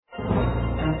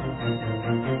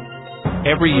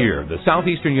Every year, the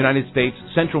southeastern United States,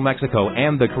 central Mexico,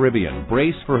 and the Caribbean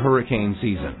brace for hurricane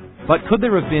season. But could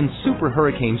there have been super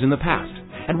hurricanes in the past?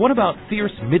 And what about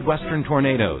fierce Midwestern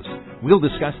tornadoes? We'll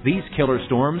discuss these killer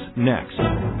storms next.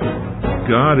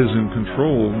 God is in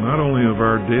control not only of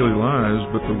our daily lives,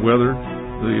 but the weather,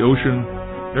 the ocean,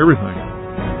 everything.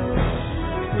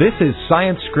 This is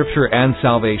Science, Scripture, and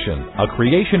Salvation, a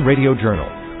Creation Radio Journal.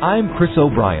 I'm Chris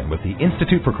O'Brien with the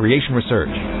Institute for Creation Research.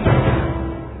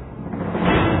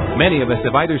 Many of us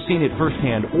have either seen it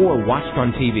firsthand or watched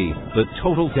on TV, the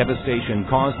total devastation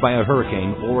caused by a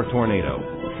hurricane or a tornado.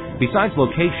 Besides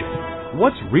location,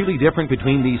 what's really different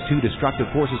between these two destructive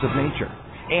forces of nature?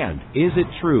 And is it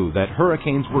true that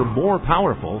hurricanes were more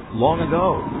powerful long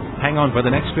ago? Hang on for the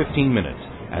next 15 minutes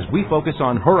as we focus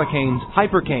on hurricanes,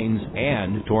 hypercanes,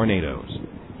 and tornadoes.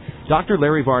 Dr.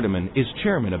 Larry Vardaman is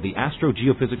chairman of the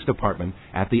Astrogeophysics Department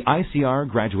at the ICR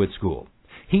Graduate School.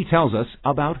 He tells us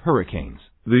about hurricanes.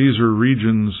 These are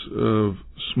regions of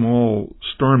small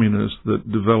storminess that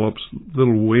develops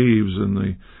little waves in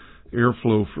the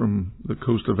airflow from the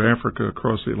coast of Africa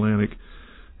across the Atlantic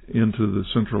into the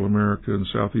Central America and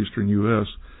southeastern U.S.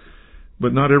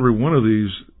 But not every one of these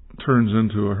turns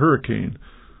into a hurricane.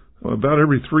 About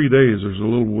every 3 days there's a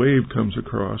little wave comes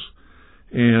across,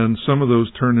 and some of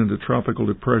those turn into tropical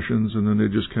depressions, and then they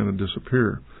just kind of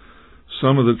disappear.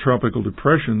 Some of the tropical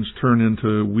depressions turn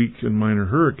into weak and minor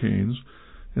hurricanes,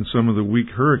 and some of the weak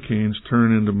hurricanes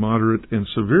turn into moderate and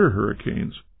severe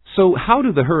hurricanes. So how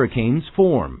do the hurricanes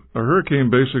form? A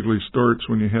hurricane basically starts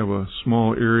when you have a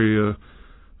small area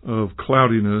of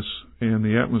cloudiness, and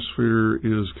the atmosphere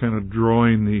is kind of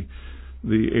drawing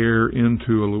the air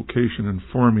into a location and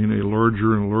forming a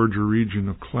larger and larger region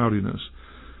of cloudiness.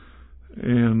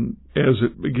 And as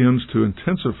it begins to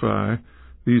intensify,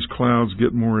 these clouds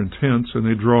get more intense and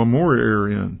they draw more air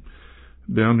in.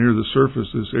 Down near the surface,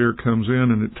 this air comes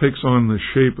in and it takes on the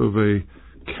shape of a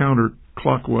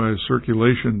counterclockwise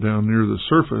circulation down near the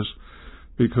surface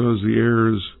because the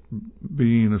air is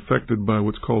being affected by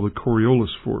what's called the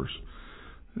Coriolis force,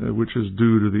 which is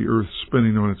due to the Earth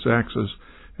spinning on its axis.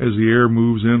 As the air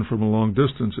moves in from a long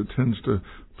distance, it tends to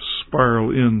spiral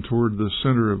in toward the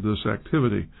center of this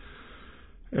activity.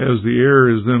 As the air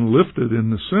is then lifted in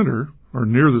the center, or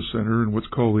near the center, in what's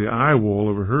called the eye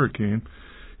wall of a hurricane,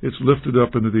 it's lifted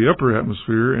up into the upper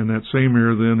atmosphere, and that same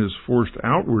air then is forced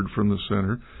outward from the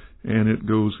center, and it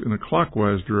goes in a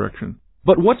clockwise direction.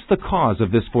 But what's the cause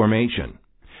of this formation?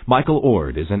 Michael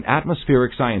Ord is an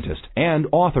atmospheric scientist and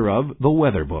author of The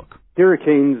Weather Book.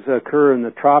 Hurricanes occur in the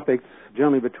tropics,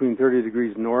 generally between 30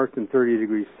 degrees north and 30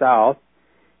 degrees south,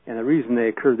 and the reason they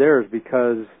occur there is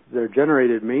because they're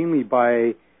generated mainly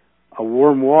by a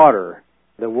warm water.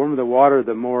 The warmer the water,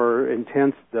 the more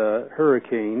intense the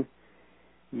hurricane.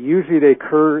 Usually they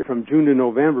occur from June to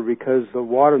November because the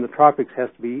water in the tropics has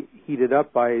to be heated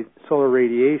up by solar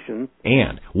radiation.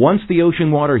 And once the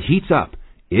ocean water heats up,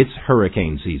 it's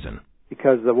hurricane season.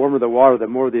 Because the warmer the water, the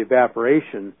more the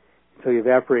evaporation. So you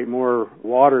evaporate more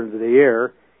water into the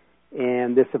air.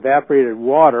 And this evaporated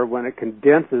water, when it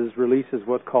condenses, releases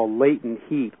what's called latent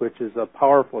heat, which is a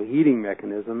powerful heating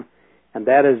mechanism. And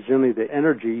that is generally the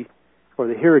energy for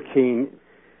the hurricane.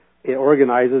 It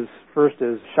organizes first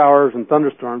as showers and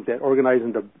thunderstorms that organize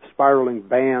into spiraling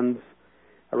bands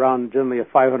around generally a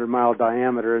 500-mile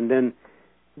diameter, and then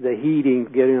the heating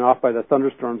getting off by the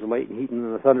thunderstorms, the latent heat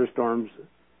in the thunderstorms,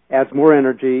 adds more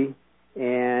energy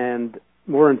and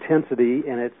more intensity,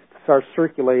 and it starts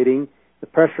circulating. The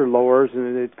pressure lowers,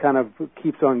 and it kind of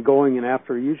keeps on going, and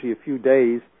after usually a few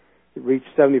days, it reaches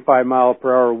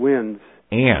 75-mile-per-hour winds.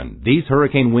 And these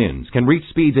hurricane winds can reach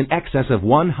speeds in excess of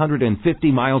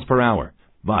 150 miles per hour.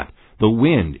 But the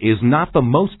wind is not the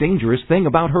most dangerous thing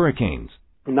about hurricanes.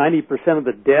 90% of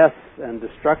the deaths and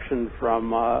destruction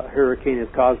from a hurricane is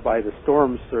caused by the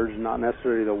storm surge, not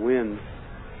necessarily the wind.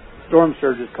 Storm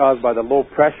surge is caused by the low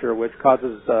pressure, which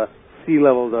causes the sea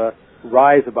level to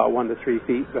rise about 1 to 3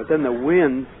 feet. But then the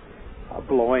winds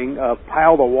blowing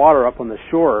pile the water up on the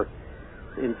shore.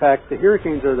 In fact, the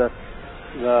hurricanes are the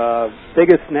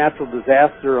biggest natural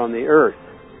disaster on the earth,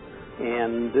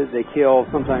 and they kill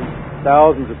sometimes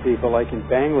thousands of people, like in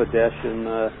Bangladesh in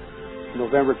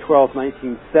November 12,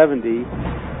 1970.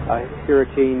 A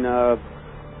hurricane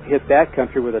hit that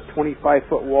country with a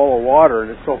 25-foot wall of water,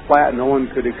 and it's so flat no one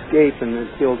could escape, and it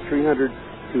killed 300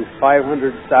 to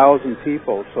 500,000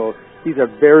 people. So these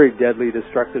are very deadly,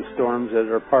 destructive storms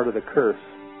that are part of the curse.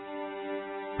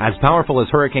 As powerful as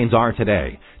hurricanes are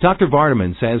today, Dr.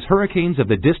 Vardaman says hurricanes of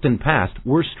the distant past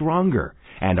were stronger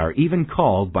and are even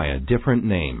called by a different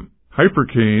name.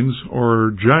 Hypercanes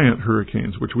are giant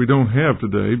hurricanes, which we don't have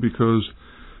today because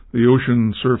the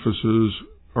ocean surfaces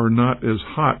are not as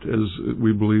hot as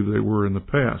we believe they were in the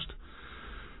past.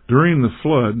 During the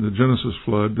flood, the Genesis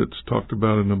flood that's talked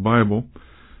about in the Bible,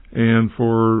 and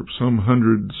for some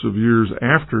hundreds of years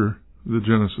after the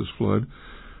Genesis flood,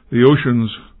 the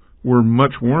oceans were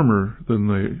much warmer than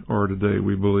they are today,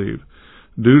 we believe,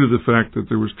 due to the fact that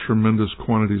there was tremendous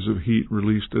quantities of heat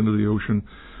released into the ocean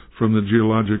from the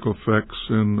geological effects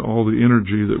and all the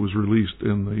energy that was released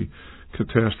in the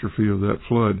catastrophe of that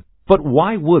flood. But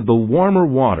why would the warmer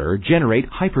water generate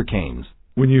hypercanes?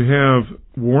 When you have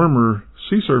warmer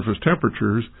sea surface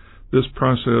temperatures, this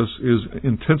process is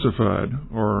intensified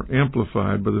or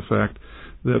amplified by the fact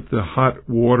that the hot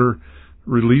water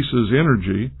releases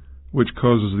energy, which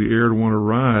causes the air to want to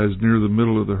rise near the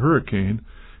middle of the hurricane,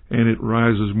 and it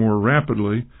rises more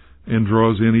rapidly and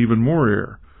draws in even more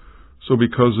air. So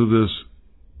because of this,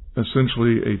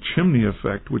 essentially a chimney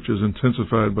effect, which is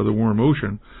intensified by the warm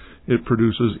ocean, it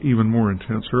produces even more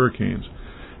intense hurricanes.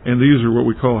 And these are what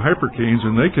we call hypercanes,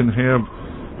 and they can have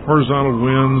horizontal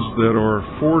winds that are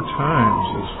 4 times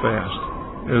as fast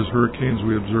as hurricanes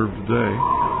we observe today.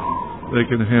 They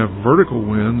can have vertical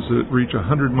winds that reach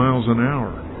 100 miles an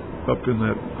hour up in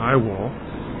that eye wall.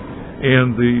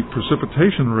 And the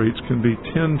precipitation rates can be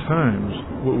 10 times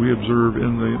what we observe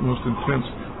in the most intense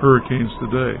hurricanes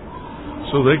today.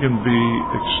 So they can be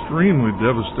extremely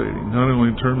devastating, not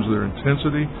only in terms of their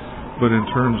intensity, but in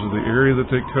terms of the area that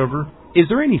they cover. Is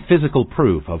there any physical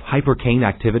proof of hypercane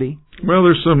activity? Well,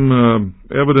 there's some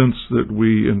evidence that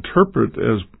we interpret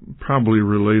as probably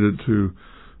related to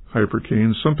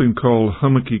hypercanes, something called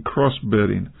hummocky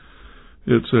crossbedding.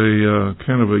 It's a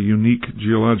kind of a unique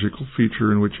geological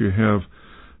feature in which you have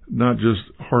not just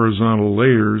horizontal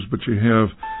layers, but you have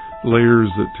layers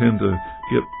that tend to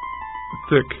get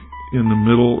thick in the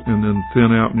middle and then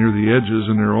thin out near the edges,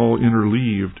 and they're all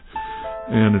interleaved.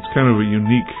 And it's kind of a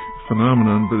unique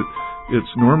phenomenon, but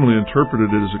it's normally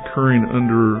interpreted as occurring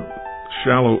under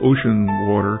shallow ocean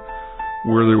water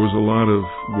where there was a lot of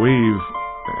wave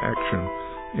action.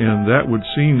 And that would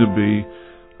seem to be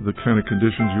the kind of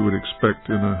conditions you would expect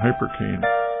in a hypercane.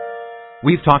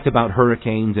 We've talked about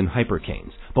hurricanes and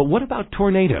hypercanes, but what about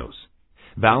tornadoes?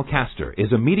 Val Castor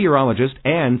is a meteorologist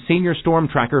and senior storm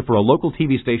tracker for a local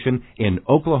TV station in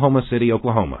Oklahoma City,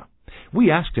 Oklahoma.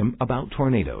 We asked him about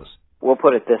tornadoes. We'll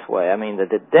put it this way. I mean, the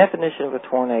definition of a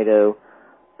tornado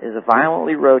is a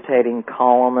violently rotating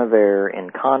column of air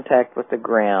in contact with the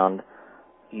ground,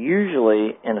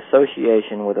 usually in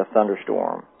association with a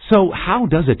thunderstorm. So how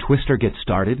does a twister get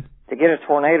started? To get a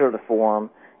tornado to form,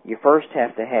 you first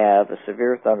have to have a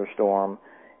severe thunderstorm,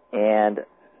 and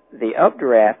the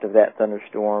updraft of that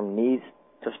thunderstorm needs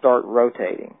to start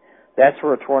rotating. That's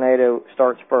where a tornado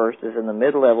starts first, is in the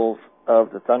mid-levels of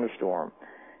the thunderstorm.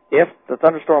 If the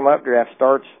thunderstorm updraft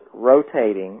starts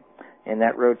rotating, and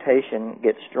that rotation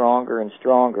gets stronger and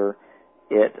stronger,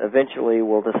 it eventually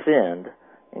will descend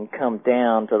and come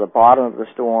down to the bottom of the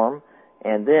storm,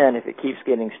 and then if it keeps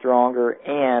getting stronger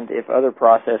and if other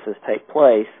processes take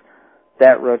place,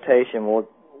 that rotation will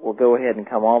go ahead and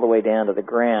come all the way down to the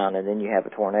ground, and then you have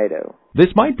a tornado.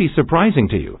 This might be surprising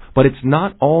to you, but it's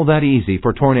not all that easy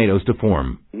for tornadoes to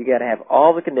form. You got to have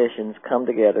all the conditions come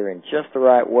together in just the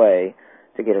right way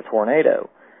to get a tornado.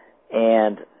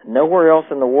 And nowhere else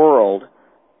in the world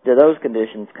do those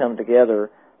conditions come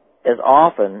together as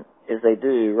often as they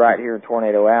do right here in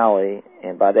Tornado Alley,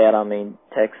 and by that I mean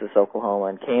Texas, Oklahoma,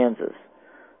 and Kansas.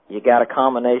 You got a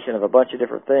combination of a bunch of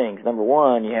different things. Number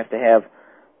one, you have to have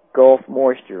Gulf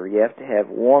moisture. You have to have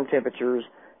warm temperatures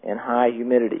and high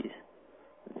humidities.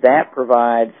 That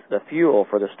provides the fuel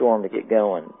for the storm to get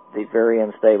going, the very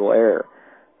unstable air.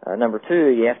 Number two,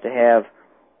 you have to have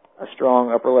a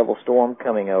strong upper-level storm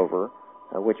coming over,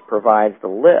 which provides the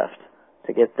lift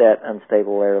to get that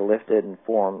unstable air lifted and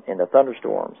form into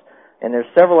thunderstorms. And there's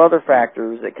several other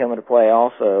factors that come into play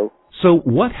also. So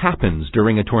what happens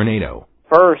during a tornado?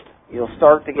 First, you'll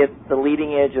start to get the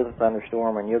leading edge of the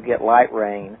thunderstorm, and you'll get light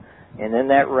rain, and then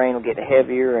that rain will get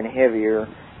heavier and heavier,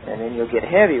 and then you'll get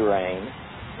heavy rain,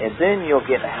 and then you'll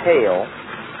get hail,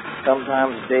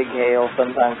 sometimes big hail,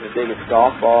 sometimes as big as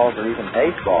golf balls or even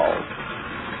baseballs.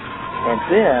 And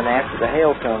then, after the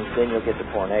hail comes, then you'll get the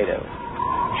tornado.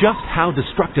 Just how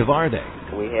destructive are they?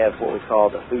 We have what we call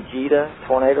the Fujita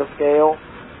tornado scale,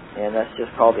 and that's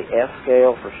just called the F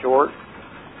scale for short.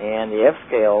 And the F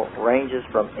scale ranges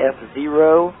from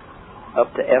F0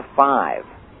 up to F5.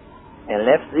 And an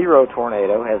F0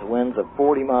 tornado has winds of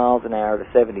 40 miles an hour to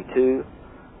 72.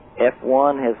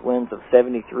 F1 has winds of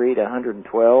 73 to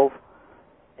 112.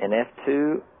 And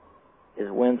F2 is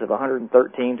winds of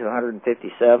 113 to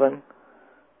 157.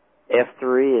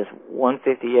 F3 is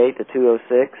 158 to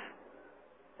 206.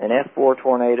 An F4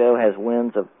 tornado has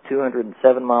winds of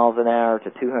 207 miles an hour to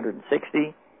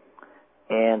 260.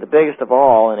 And the biggest of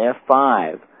all, an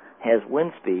F5, has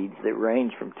wind speeds that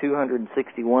range from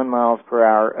 261 miles per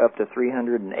hour up to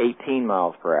 318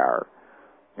 miles per hour.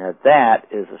 Now that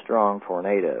is a strong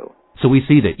tornado. So we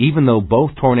see that even though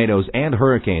both tornadoes and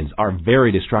hurricanes are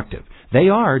very destructive, they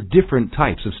are different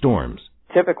types of storms.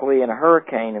 Typically in a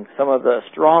hurricane, in some of the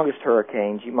strongest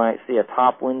hurricanes, you might see a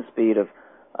top wind speed of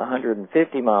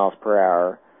 150 miles per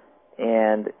hour,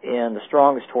 and in the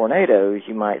strongest tornadoes,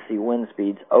 you might see wind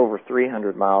speeds over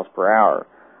 300 miles per hour.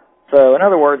 So, in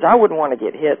other words, I wouldn't want to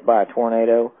get hit by a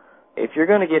tornado. If you're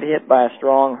going to get hit by a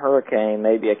strong hurricane,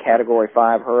 maybe a Category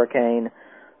 5 hurricane,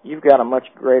 you've got a much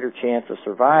greater chance of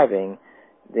surviving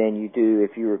than you do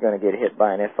if you were going to get hit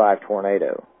by an F5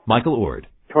 tornado. Michael Ord.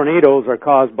 Tornadoes are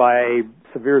caused by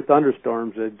severe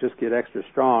thunderstorms that just get extra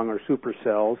strong, or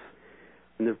supercells.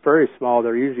 And they're very small.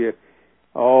 They're usually,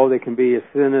 they can be as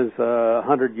thin as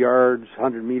 100 yards,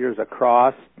 100 meters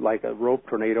across, like a rope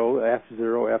tornado,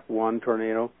 F0, F1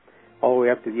 tornado, all the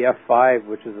way up to the F5,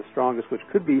 which is the strongest, which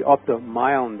could be up to a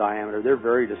mile in diameter. They're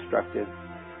very destructive.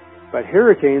 But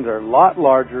hurricanes are a lot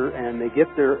larger, and they get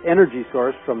their energy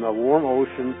source from the warm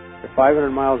ocean. They're 500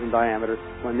 miles in diameter.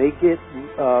 When they get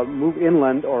move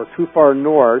inland or too far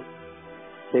north,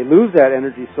 they lose that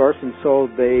energy source, and so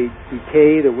they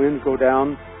decay, the winds go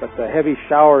down, but the heavy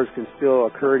showers can still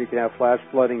occur. You can have flash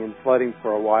flooding and flooding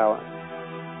for a while.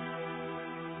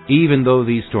 Even though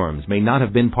these storms may not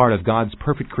have been part of God's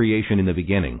perfect creation in the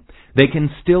beginning, they can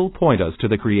still point us to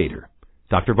the Creator.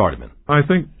 Dr. Vardaman. I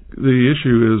think the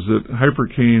issue is that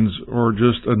hypercanes are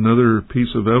just another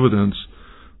piece of evidence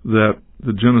that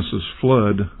the Genesis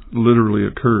flood literally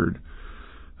occurred.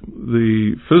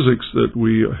 The physics that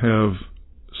we have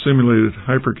simulated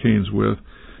hypercanes with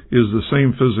is the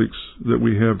same physics that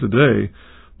we have today,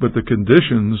 but the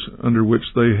conditions under which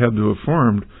they had to have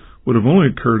formed would have only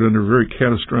occurred under very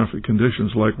catastrophic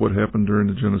conditions like what happened during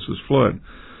the Genesis flood.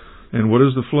 And what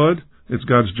is the flood? It's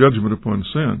God's judgment upon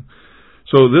sin.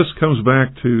 So this comes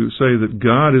back to say that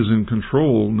God is in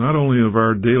control not only of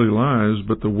our daily lives,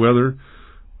 but the weather,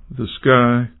 the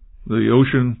sky, the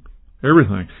ocean,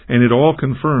 everything. And it all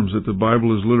confirms that the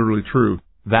Bible is literally true.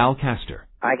 Val Castor.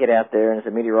 I get out there, and as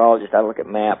a meteorologist, I look at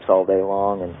maps all day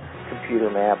long and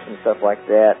computer maps and stuff like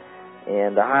that.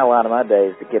 And the highlight of my day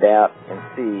is to get out and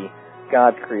see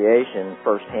God's creation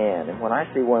firsthand. And when I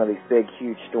see one of these big,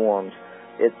 huge storms,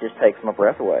 it just takes my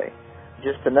breath away.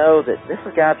 Just to know that this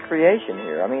is God's creation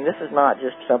here. I mean, this is not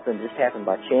just something that just happened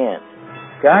by chance.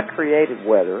 God created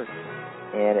weather,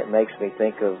 and it makes me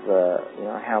think of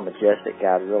how majestic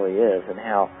God really is and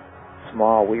how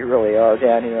small we really are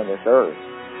down here on this earth.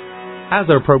 As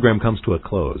our program comes to a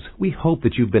close, we hope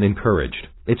that you've been encouraged.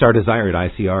 It's our desire at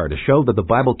ICR to show that the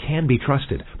Bible can be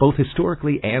trusted, both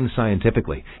historically and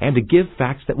scientifically, and to give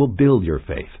facts that will build your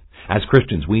faith. As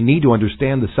Christians, we need to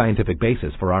understand the scientific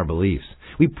basis for our beliefs.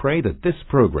 We pray that this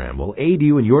program will aid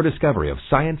you in your discovery of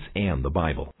science and the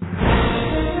Bible.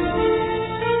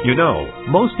 You know,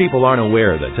 most people aren't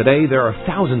aware that today there are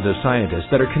thousands of scientists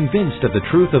that are convinced of the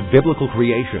truth of biblical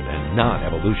creation and not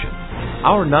evolution.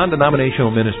 Our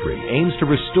non-denominational ministry aims to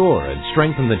restore and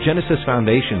strengthen the Genesis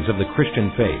foundations of the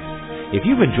Christian faith. If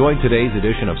you've enjoyed today's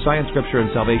edition of Science, Scripture, and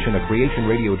Salvation, a Creation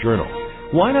Radio Journal,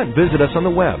 why not visit us on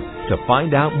the web to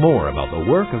find out more about the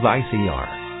work of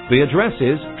ICR? The address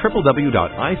is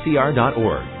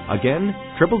www.icr.org. Again,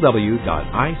 www.icr.org.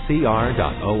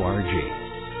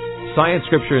 Science,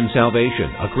 Scripture, and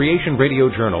Salvation, a Creation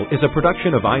Radio Journal, is a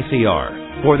production of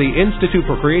ICR. For the Institute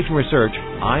for Creation Research,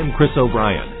 I'm Chris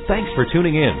O'Brien. Thanks for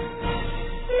tuning in.